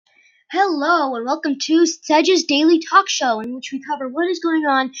Hello and welcome to Sedge's Daily Talk Show, in which we cover what is going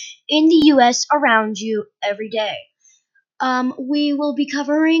on in the U.S. around you every day. We will be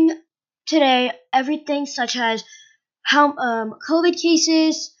covering today everything such as how COVID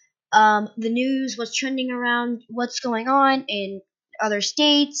cases, the news, what's trending around, what's going on in other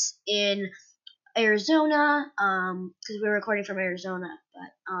states, in Arizona, because we're recording from Arizona,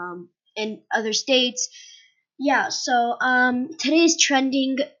 but in other states. Yeah, so today's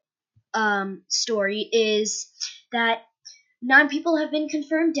trending story is that 9 people have been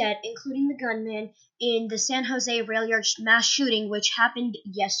confirmed dead, including the gunman in the San Jose rail yard mass shooting, which happened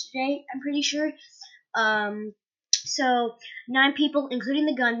yesterday, I'm pretty sure. Um, so, 9 people, including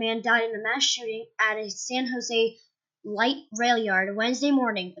the gunman, died in the mass shooting at a San Jose light rail yard Wednesday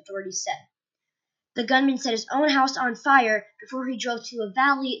morning, authorities said. The gunman set his own house on fire before he drove to a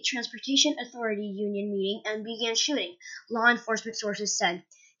Valley Transportation Authority union meeting and began shooting, law enforcement sources said.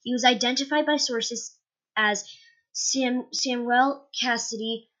 He was identified by sources as Samuel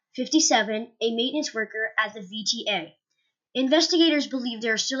Cassidy, 57, a maintenance worker at the VTA. Investigators believe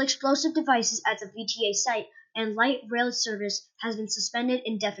there are still explosive devices at the VTA site, and light rail service has been suspended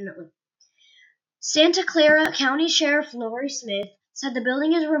indefinitely. Santa Clara County Sheriff Lori Smith said the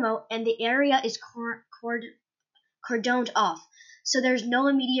building is remote and the area is cordoned off, so there's no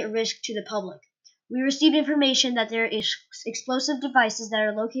immediate risk to the public. We received information that there is explosive devices that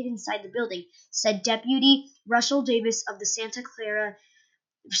are located inside the building, said Deputy Russell Davis of the Santa Clara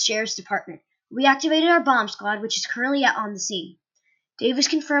Sheriff's Department. We activated our bomb squad, which is currently on the scene. Davis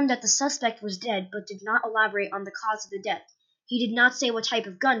confirmed that the suspect was dead, but did not elaborate on the cause of the death. He did not say what type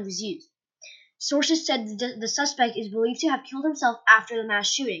of gun was used. Sources said the suspect is believed to have killed himself after the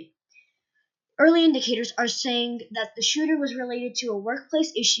mass shooting. Early indicators are saying that the shooter was related to a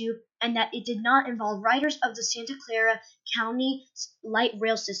workplace issue and that it did not involve riders of the Santa Clara County light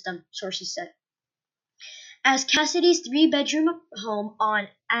rail system, sources said. As Cassidy's three-bedroom home on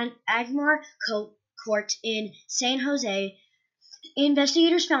Agmar Court in San Jose,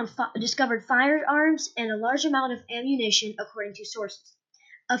 investigators discovered firearms and a large amount of ammunition, according to sources.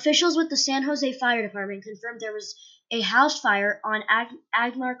 Officials with the San Jose Fire Department confirmed there was a house fire on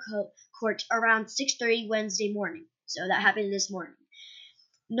Agmar Court around 6:30 Wednesday morning. So that happened this morning.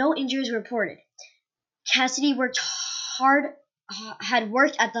 No injuries were reported. Cassidy had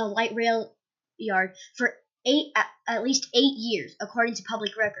worked at the light rail yard for at least 8 years, according to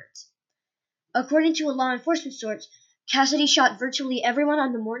public records. According to a law enforcement source, Cassidy shot virtually everyone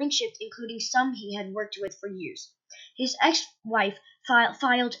on the morning shift, including some he had worked with for years. His ex-wife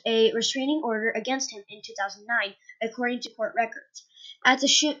filed a restraining order against him in 2009, according to court records. At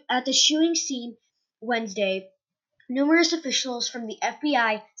the shooting scene Wednesday, numerous officials from the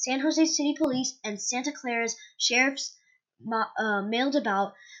FBI, San Jose City Police, and Santa Clara's sheriffs mailed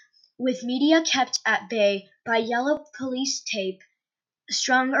about, with media kept at bay by yellow police tape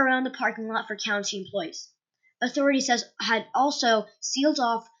strung around the parking lot for county employees. Authorities had also sealed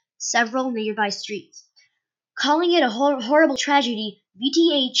off several nearby streets. Calling it a horrible tragedy,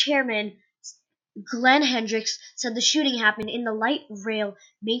 VTA chairman Glenn Hendricks said the shooting happened in the light rail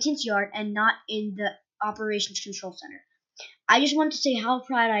maintenance yard and not in the operations control center. I just want to say how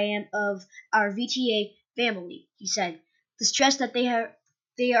proud I am of our VTA family, he said. The stress that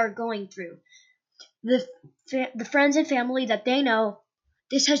they are going through. The friends and family that they know,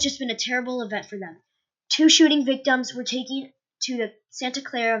 this has just been a terrible event for them. 2 shooting victims were taken to the Santa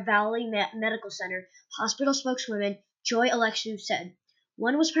Clara Valley Medical Center, hospital spokeswoman Joy Alexu said.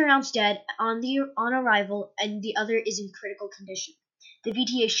 One was pronounced dead on arrival, and the other is in critical condition. The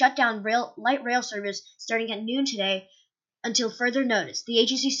VTA shut down light rail service starting at noon today until further notice, the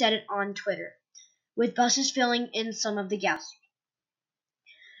agency said it on Twitter, with buses filling in some of the gaps.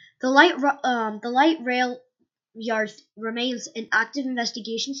 The light rail yard remains an active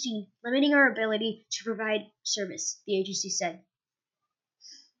investigation scene, limiting our ability to provide service, the agency said.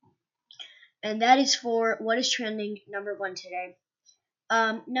 And that is for what is trending number 1 today.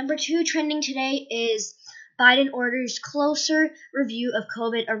 Number 2 trending today is Biden orders closer review of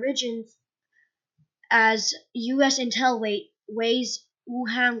COVID origins as U.S. intel weighs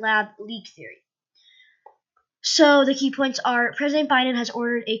Wuhan lab leak theory. So the key points are President Biden has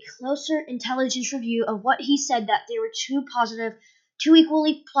ordered a closer intelligence review of what he said that there were two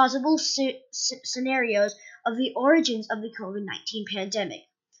equally plausible scenarios of the origins of the COVID-19 pandemic.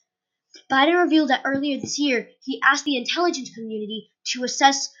 Biden revealed that earlier this year, he asked the intelligence community to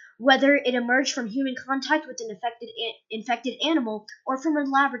assess whether it emerged from human contact with an infected animal or from a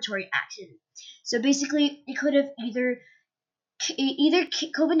laboratory accident. So basically, it could have either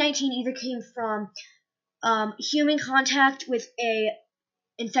COVID-19 either came from human contact with a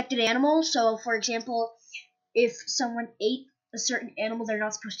infected animal. So, for example, if someone ate a certain animal they're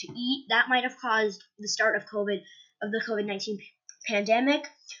not supposed to eat, that might have caused the start of the COVID-19 pandemic.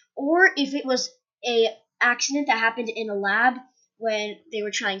 Or if it was a accident that happened in a lab when they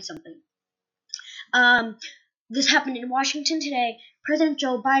were trying something. This happened in Washington today. President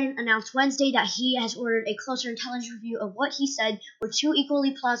Joe Biden announced Wednesday that he has ordered a closer intelligence review of what he said were two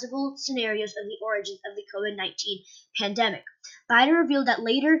equally plausible scenarios of the origins of the COVID-19 pandemic. Biden revealed that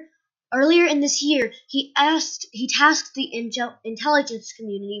earlier in this year, he tasked the intelligence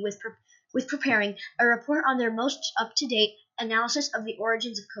community with preparing a report on their most up-to-date analysis of the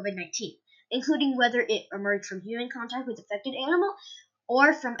origins of COVID-19, including whether it emerged from human contact with affected animal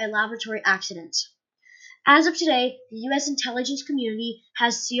or from a laboratory accident. As of today, the U.S. intelligence community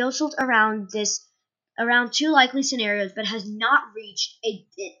has circled around two likely scenarios, but has not reached a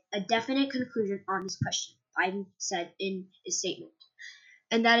definite conclusion on this question, Biden said in his statement.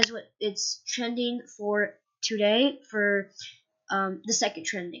 And that is what it's trending for today for the second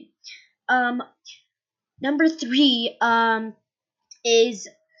trending. Number 3 is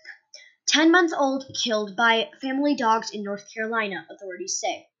 10-month-old killed by family dogs in North Carolina, authorities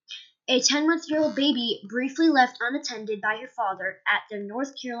say. A 10-month-old baby briefly left unattended by her father at their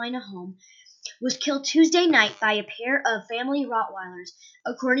North Carolina home was killed Tuesday night by a pair of family Rottweilers,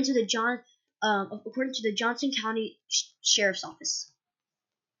 according to the Johnson County Sheriff's Office.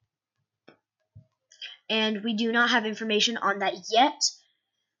 And we do not have information on that yet.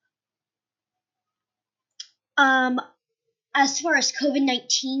 As far as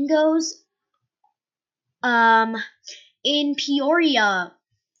COVID-19 goes, in Peoria,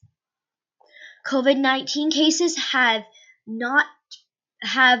 COVID-19 cases have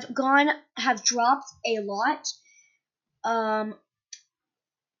dropped a lot.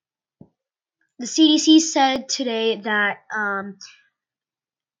 The CDC said today that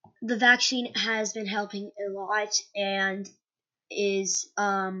the vaccine has been helping a lot and is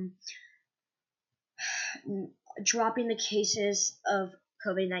dropping the cases of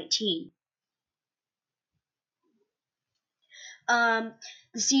COVID-19.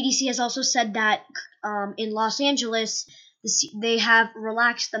 The CDC has also said that in Los Angeles, they have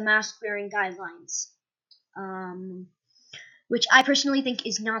relaxed the mask-wearing guidelines, which I personally think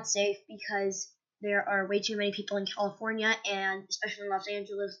is not safe because there are way too many people in California and especially in Los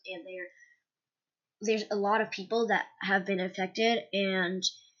Angeles, and there's a lot of people that have been affected, and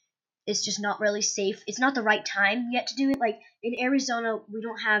it's just not really safe. It's not the right time yet to do it. Like in Arizona, we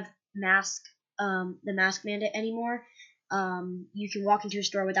don't have the mask mandate anymore. You can walk into a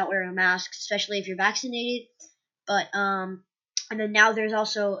store without wearing a mask, especially if you're vaccinated. But and then now there's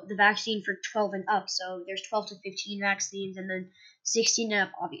also the vaccine for 12 and up. So there's 12 to 15 vaccines, and then 16 and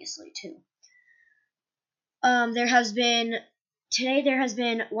up, obviously too. There has been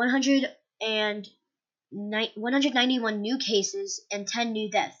 191 new cases and 10 new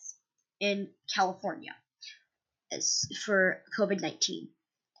deaths in California for COVID-19.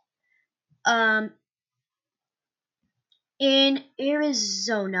 In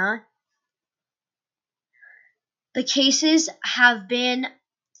Arizona, the cases have been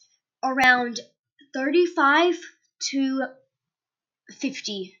around 35 to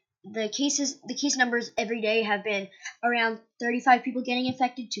 50. The case numbers every day have been around 35 people getting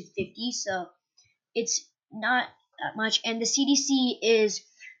infected to 50, so it's not that much. And the CDC is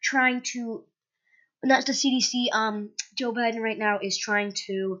trying to, not the CDC, Joe Biden right now is trying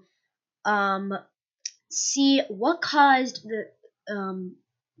to see what caused the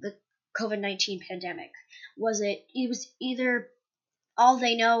COVID-19 pandemic. It was either, all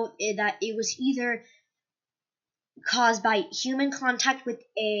they know is that it was either caused by human contact with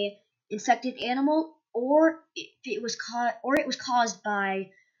a infected animal, or it was caused by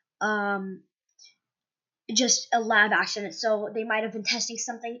just a lab accident. So they might have been testing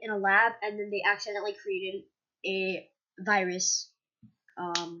something in a lab and then they accidentally created a virus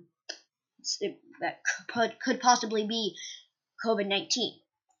that could possibly be COVID-19.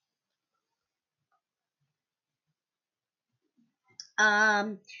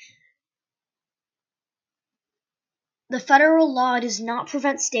 The federal law does not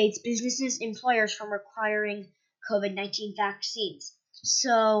prevent states, businesses, employers from requiring COVID-19 vaccines.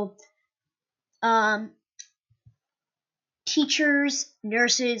 So, teachers,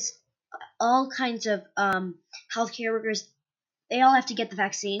 nurses, all kinds of healthcare workers, they all have to get the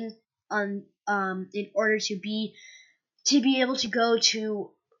vaccine in order to be able to go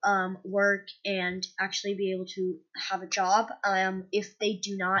to work and actually be able to have a job. If they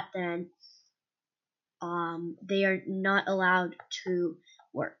do not, then they are not allowed to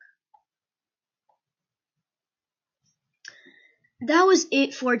work. that was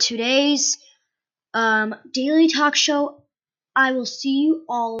it for today's daily talk show. I will see you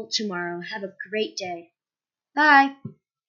all tomorrow. Have a great day. Bye.